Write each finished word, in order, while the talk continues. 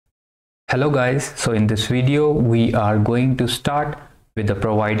Hello guys, so in this video we are going to start with the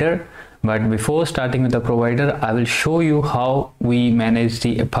provider, but before starting with the provider I will show you how we manage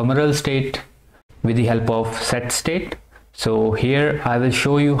the ephemeral state with the help of setState. So here I will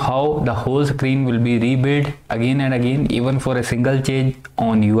show you how the whole screen will be rebuilt again and again, even for a single change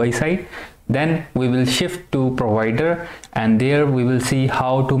on UI side. Then we will shift to provider and there we will see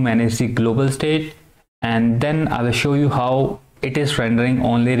how to manage the global state, and then I will show you how it is rendering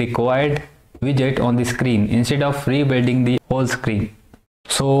only required widget on the screen instead of rebuilding the whole screen.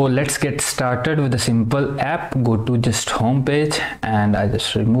 So let's get started with a simple app. Go to just home page and I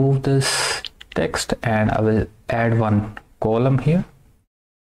just remove this text and I will add one column here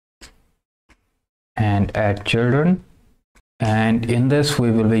and add children, and in this we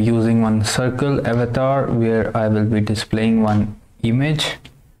will be using one circle avatar where I will be displaying one image,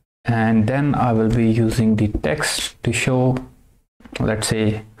 and then I will be using the text to show, let's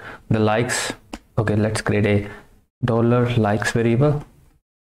say, the likes. Okay, let's create a $likes variable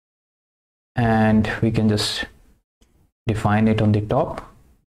and we can just define it on the top.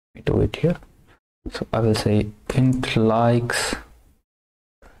 Let me do it here. So I will say int likes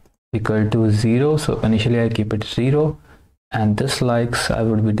equal to 0. So initially I keep it 0, and this likes I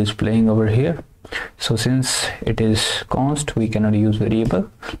would be displaying over here. So since it is const, we cannot use variable.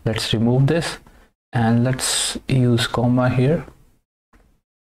 Let's remove this and let's use comma here.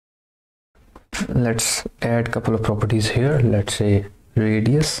 Let's add a couple of properties here. Let's say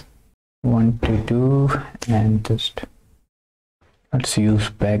radius 1 to 2, and just let's use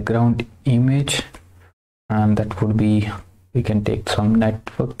background image, and that would be, we can take some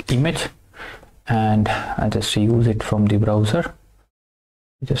network image and I just use it from the browser.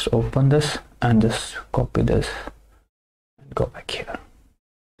 Just open this and just copy this and go back here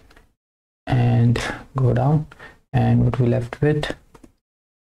and go down, and what we left with.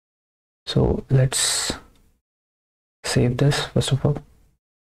 So let's save this first of all,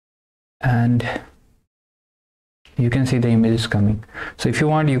 and you can see the image is coming. So if you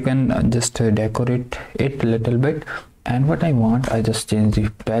want, you can just decorate it a little bit, and what I want, I just change the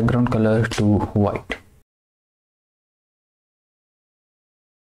background color to white.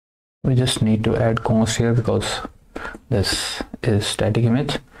 We just need to add const here because this is static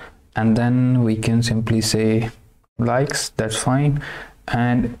image, and then we can simply say likes, that's fine.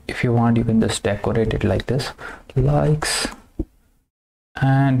 And if you want, you can just decorate it like this, likes,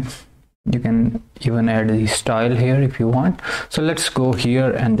 and you can even add the style here if you want. So let's go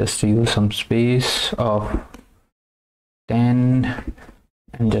here and just use some space of 10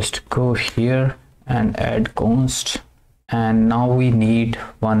 and just go here and add const, and now we need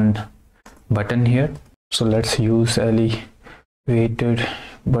one button here. So let's use elevated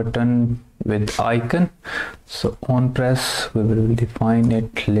button with icon. So on press we will define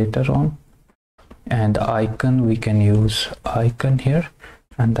it later on, and the icon we can use icon here,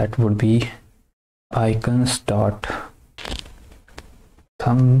 and that would be icons dot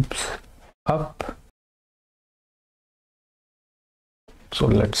thumbs up. So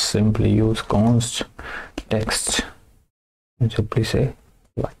let's simply use const text and simply say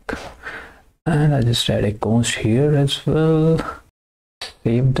like, and I just add a const here as well.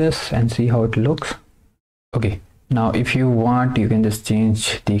 Save this and see how it looks. Okay, now if you want, you can just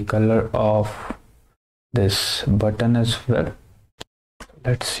change the color of this button as well.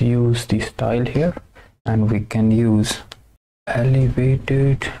 Let's use the style here, and we can use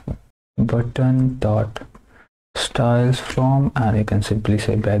elevated button dot styles from, and you can simply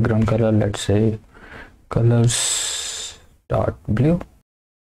say background color, let's say colors dot blue.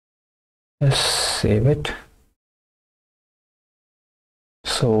 Let's save it.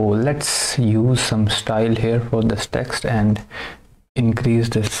 So let's use some style here for this text and increase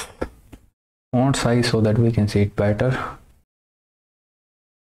this font size so that we can see it better,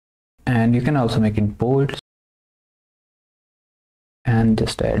 and you can also make it bold, and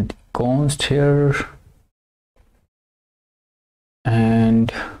just add const here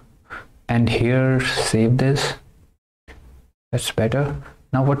and here save this. That's better.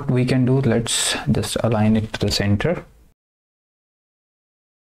 Now what we can do, let's just align it to the center,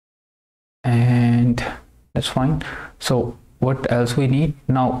 and that's fine. So what else we need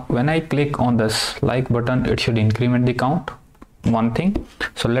now, when I click on this like button, it should increment the count, one thing.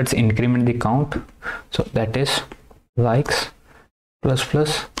 So let's increment the count, so that is likes plus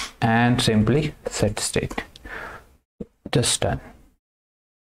plus, and simply set state, just done.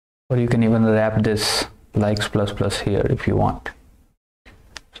 Or you can even wrap this likes plus plus here if you want,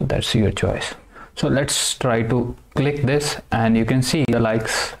 so that's your choice. So let's try to click this, and you can see the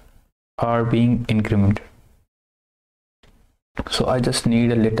likes are being incremented. So I just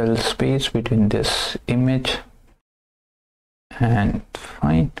need a little space between this image and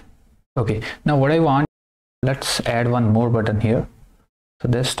fine. Okay, now what I want, let's add one more button here. So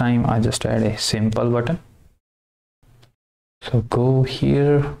this time I just add a simple button. So go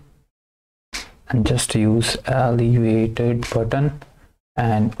here and just use elevated button,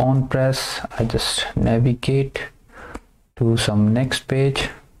 and on press I just navigate to some next page.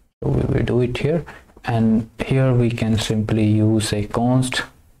 So we will do it here, and here we can simply use a const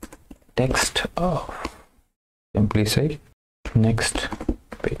text of simply say next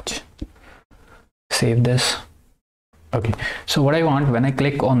page. Save this. Okay, so what I want, when I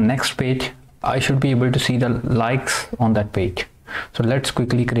click on next page, I should be able to see the likes on that page. So let's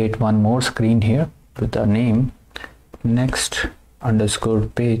quickly create one more screen here with the name next underscore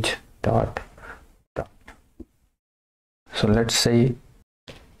page dot. So let's say,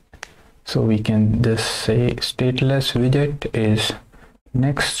 so we can just say stateless widget is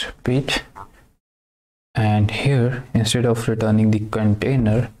next page, and here instead of returning the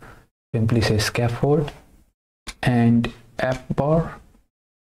container, simply say scaffold and app bar.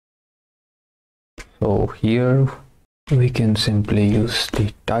 So here we can simply use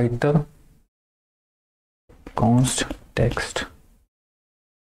the title const text.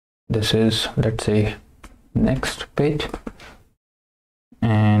 This is, let's say, next page,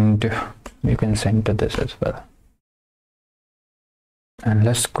 and you can center this as well. And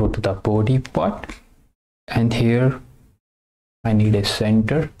let's go to the body part, and here I need a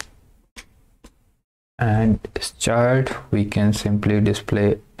center, and this child we can simply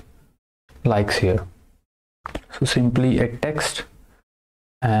display likes here. So simply a text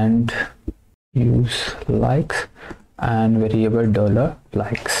and use likes and variable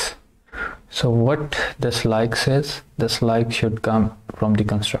 $likes. So what this like says, this like should come from the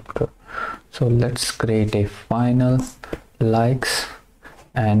constructor. So let's create a final likes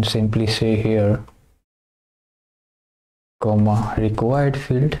and simply say here comma required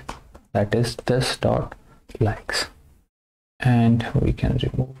field, that is this dot likes, and we can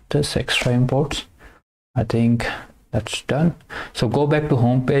remove this extra imports. I think that's done. So go back to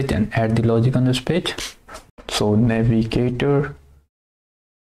home page and add the logic on this page. So navigator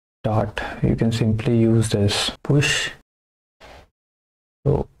dot, you can simply use this push.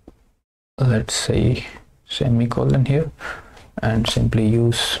 So let's say semicolon here, and simply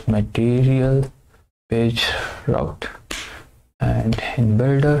use material page route, and in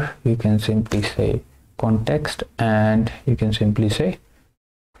builder you can simply say context, and you can simply say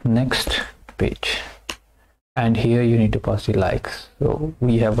next page, and here you need to pass the likes. So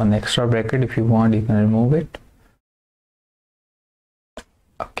we have an extra bracket, if you want you can remove it.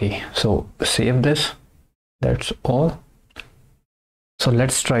 Okay, so save this. That's all. So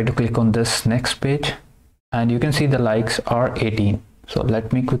let's try to click on this next page, and you can see the likes are 18. So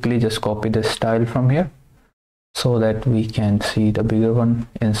let me quickly just copy this style from here so that we can see the bigger one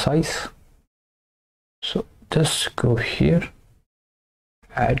in size. So just go here,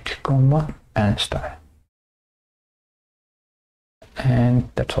 add comma and style, and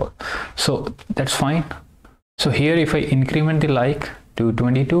that's all. So that's fine. So here if I increment the like to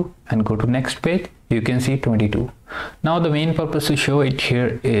 22 and go to next page, you can see 22. Now the main purpose to show it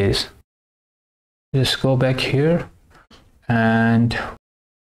here is just go back here, and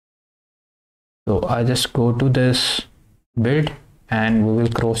so I just go to this build, and we will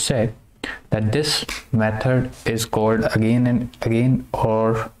cross check that this method is called again and again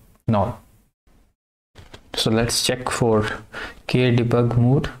or not. So let's check for debug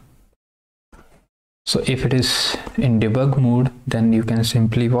mode. So if it is in debug mode, then you can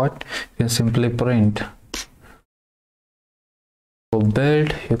simply what? You can simply print. For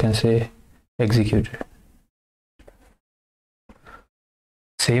build, you can say executed.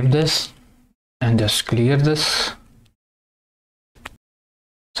 Save this and just clear this.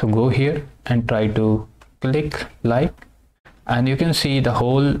 So go here and try to click like, and you can see the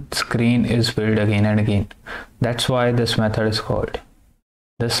whole screen is filled again and again. That's why this method is called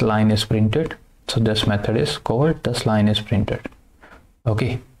this line is printed. So this method is called this line is printed.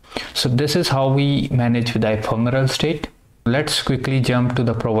 Okay, so this is how we manage the ephemeral state. Let's quickly jump to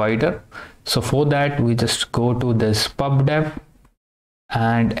the provider. So for that we just go to this pubdev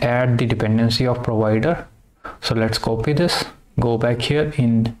and add the dependency of provider. So let's copy this, go back here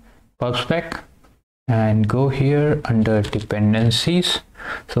in pubspec and go here under dependencies.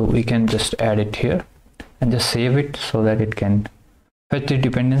 So we can just add it here and just save it so that it can fetch the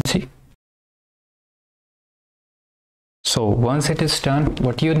dependency. So once it is done,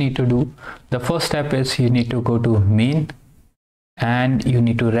 what you need to do, the first step is you need to go to main and you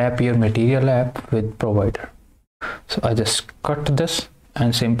need to wrap your material app with provider. So I just cut this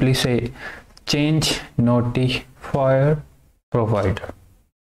and simply say ChangeNotifier provider.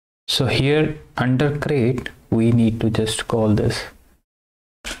 So here under create, we need to just call this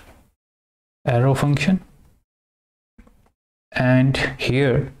arrow function, and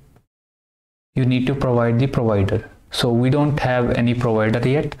here you need to provide the provider. So we don't have any provider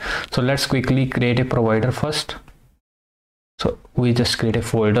yet, so let's quickly create a provider first. So we just create a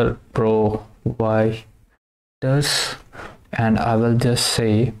folder providers, and I will just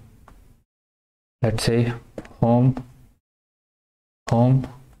say, let's say home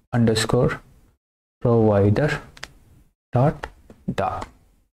underscore provider dot.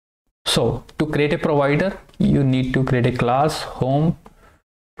 So to create a provider, you need to create a class home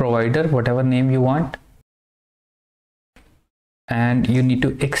provider, whatever name you want, and you need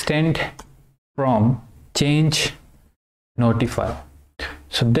to extend from ChangeNotifier.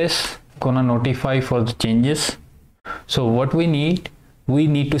 So this gonna notify for the changes. So what we need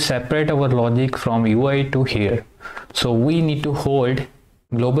to separate our logic from UI to here. So we need to hold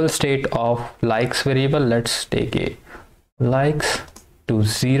global state of likes variable. Let's take a likes to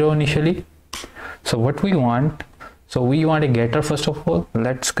 0 initially. So what we want, so we want a getter first of all.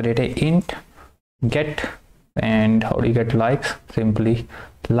 Let's create a int get, and how do you get likes? Simply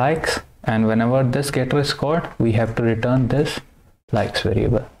likes, and whenever this getter is called, we have to return this likes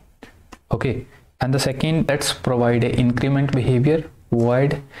variable. Okay, and the second, let's provide a increment behavior,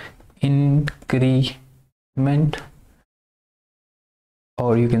 void increment,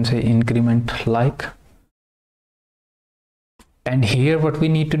 or you can say increment like. And here what we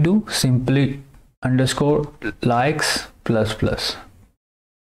need to do, simply underscore likes plus plus.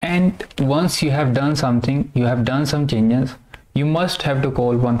 And once you have done something, you have done some changes, you must have to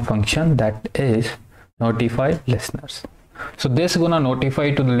call one function, that is notify listeners. So this is gonna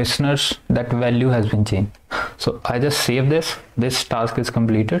notify to the listeners that value has been changed. So I just save this task is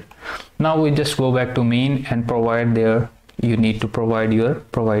completed. Now we just go back to main and provide there, you need to provide your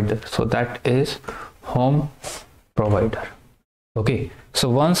provider. So that is home provider. Okay, so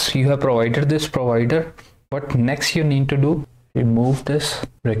once you have provided this provider, what next you need to do, remove this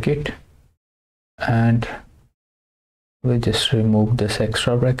bracket, and we just remove this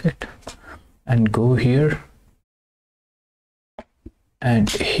extra bracket and go here, and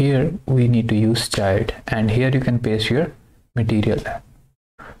here we need to use child, and here you can paste your material app.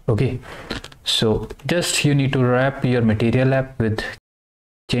 Okay, so just you need to wrap your material app with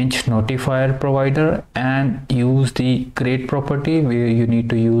ChangeNotifier provider and use the create property, where you need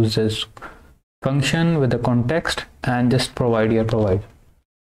to use this function with the context and just provide your provider.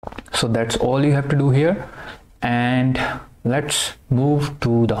 So that's all you have to do here. And let's move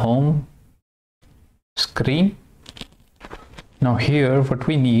to the home screen. Now here what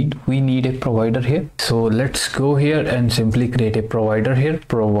we need a provider here. So let's go here and simply create a provider here,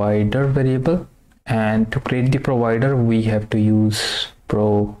 provider variable. And to create the provider, we have to use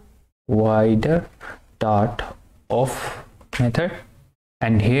provider dot of method,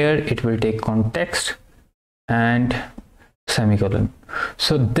 and here it will take context and semicolon.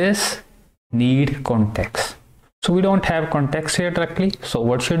 So this need context. So we don't have context here directly. So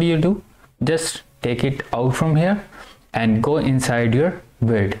what should you do? Just take it out from here and go inside your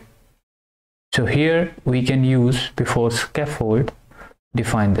build. So here we can use before scaffold,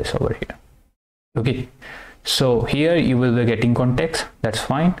 define this over here. Okay, so here you will be getting context, that's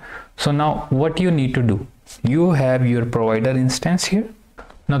fine. So now what you need to do, you have your provider instance here.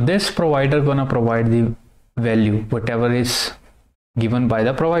 Now this provider gonna provide the value whatever is given by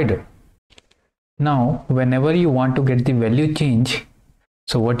the provider. Now whenever you want to get the value change,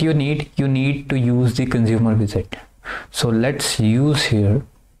 so what you need to use the consumer widget. So let's use here,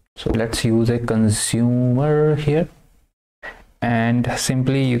 so let's use a consumer here, and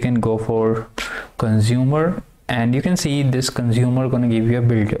simply you can go for consumer, and you can see this consumer gonna give you a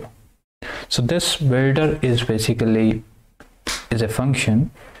builder. So this builder is basically is a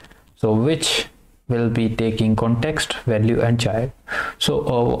function, so which will be taking context, value and child.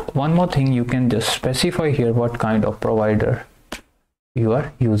 So one more thing, you can just specify here what kind of provider you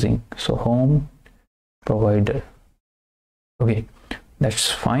are using. So home provider. Okay,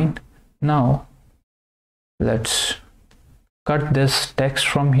 that's fine. Now let's cut this text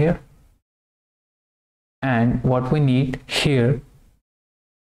from here, and what we need here,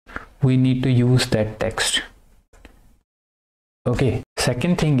 we need to use that text. Okay,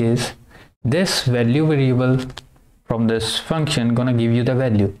 second thing is this value variable from this function gonna give you the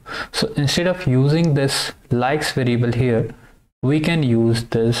value. So instead of using this likes variable here, we can use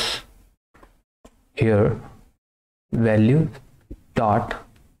this here value dot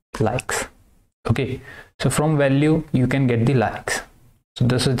likes. Okay, So from value you can get the likes. So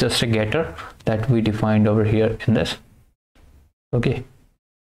this is just a getter that we defined over here in this. Okay,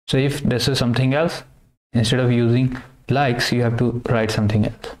 so if this is something else, instead of using likes you have to write something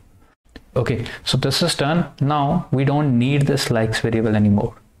else. Okay, so this is done. Now we don't need this likes variable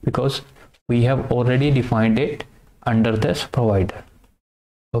anymore because we have already defined it under this provider.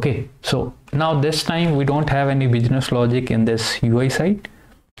 Okay, so now this time we don't have any business logic in this UI side.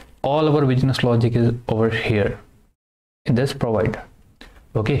 All our business logic is over here in this provider.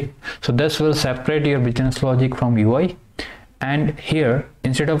 Okay, so this will separate your business logic from UI, and here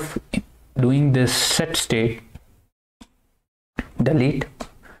instead of doing this set state, delete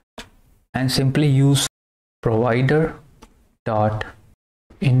and simply use provider dot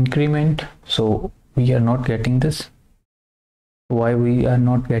increment. So we are not getting this. Why we are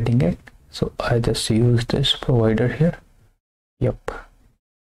not getting it? So I just use this provider here. Yep,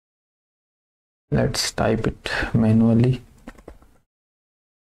 let's type it manually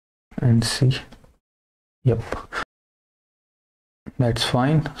and see. Yep, that's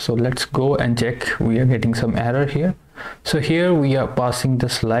fine. So let's go and check. We are getting some error here. So here we are passing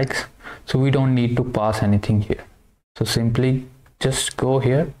this likes, so we don't need to pass anything here. So simply just go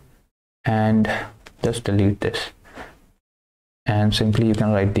here and just delete this, and simply you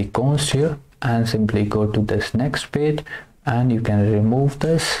can write the const here and simply go to this next page, and you can remove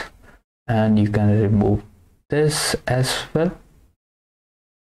this and you can remove this as well,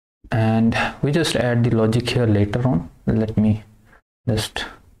 and we just add the logic here later on. Let me just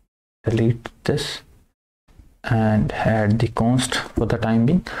delete this and add the const for the time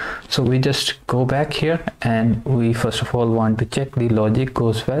being. So we just go back here and we first of all want to check the logic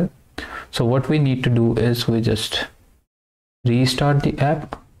goes well. So what we need to do is we just restart the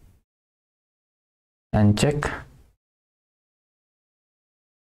app and check.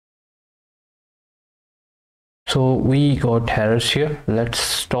 So we got errors here. Let's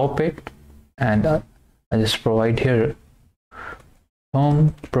stop it, and I just provide here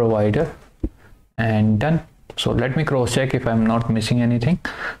home provider and done. So let me cross check if I'm not missing anything.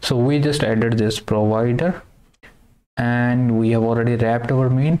 So we just added this provider and we have already wrapped our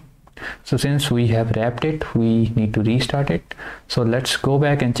main. So since we have wrapped it, we need to restart it. So let's go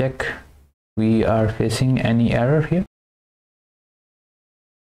back and check we are facing any error here.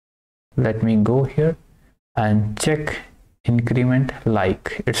 Let me go here and check increment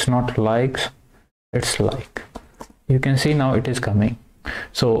like. It's not likes, it's like. You can see now it is coming.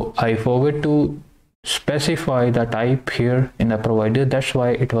 So I forgot to specify the type here in the provider, that's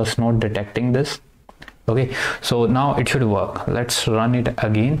why it was not detecting this. Okay, so now it should work. Let's run it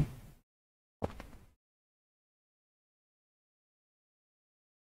again.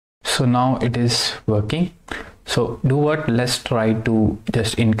 So now it is working. So do what? Let's try to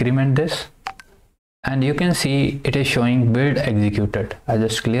just increment this, and you can see it is showing build executed. I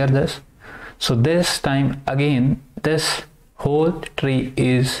just clear this. So this time again this whole tree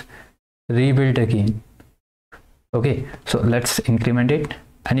is rebuilt again. Okay, so let's increment it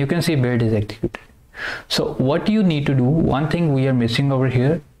and you can see build is executed. So what you need to do, one thing we are missing over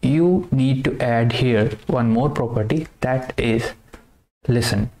here, you need to add here one more property, that is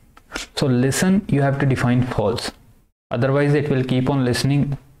listen. So listen you have to define false, otherwise it will keep on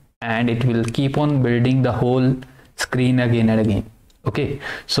listening and it will keep on building the whole screen again and again. Okay,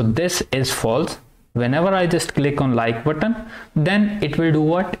 so this is false. Whenever I just click on like button, then it will do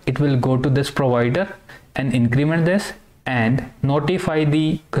what? It will go to this provider and increment this and notify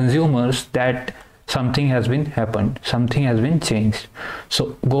the consumers that something has been happened, something has been changed.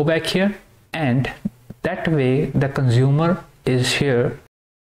 So go back here, and that way the consumer is here,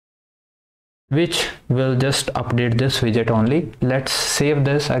 which will just update this widget only. Let's save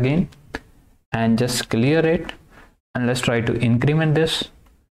this again and just clear it, and let's try to increment this,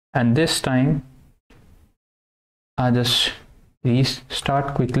 and this time I just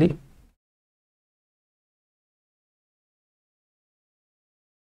restart quickly.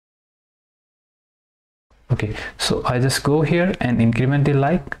 Okay, so I just go here and increment the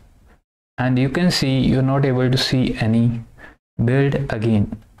like, and you can see you're not able to see any build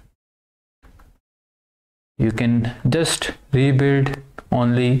again. You can just rebuild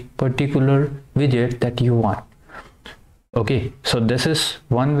only particular widget that you want. Okay, so this is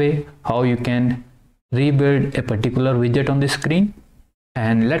one way how you can rebuild a particular widget on the screen.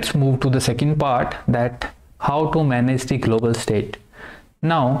 And let's move to the second part, that how to manage the global state.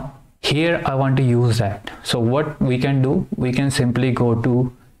 Now here I want to use that. So what we can do, we can simply go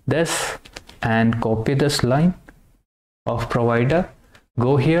to this and copy this line of provider,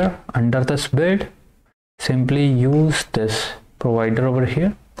 go here under this build, simply use this provider over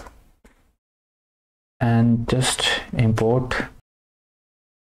here and just import.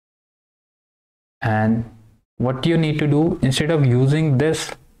 And what you need to do, instead of using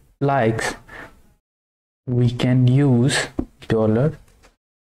this likes, we can use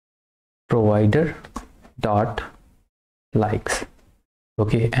 $provider dot likes.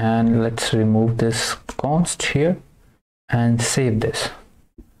 Okay, and let's remove this const here and save this.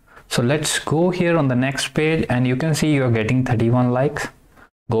 So let's go here on the next page, and you can see you're getting 31 likes.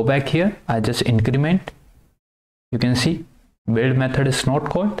 Go back here, I just increment. You can see build method is not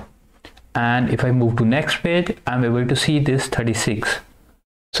called, and if I move to next page, I'm able to see this 36.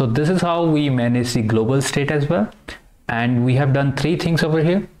 So this is how we manage the global state as well. And we have done 3 things over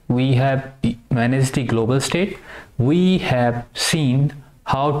here. We have managed the global state, we have seen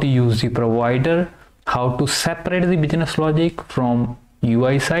how to use the provider, how to separate the business logic from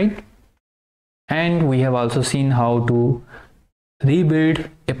UI side, and we have also seen how to rebuild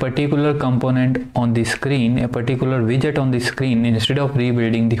a particular component on the screen, a particular widget on the screen, instead of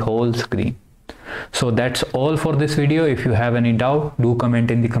rebuilding the whole screen. So that's all for this video. If you have any doubt, do comment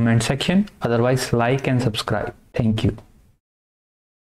in the comment section. Otherwise, like and subscribe. Thank you.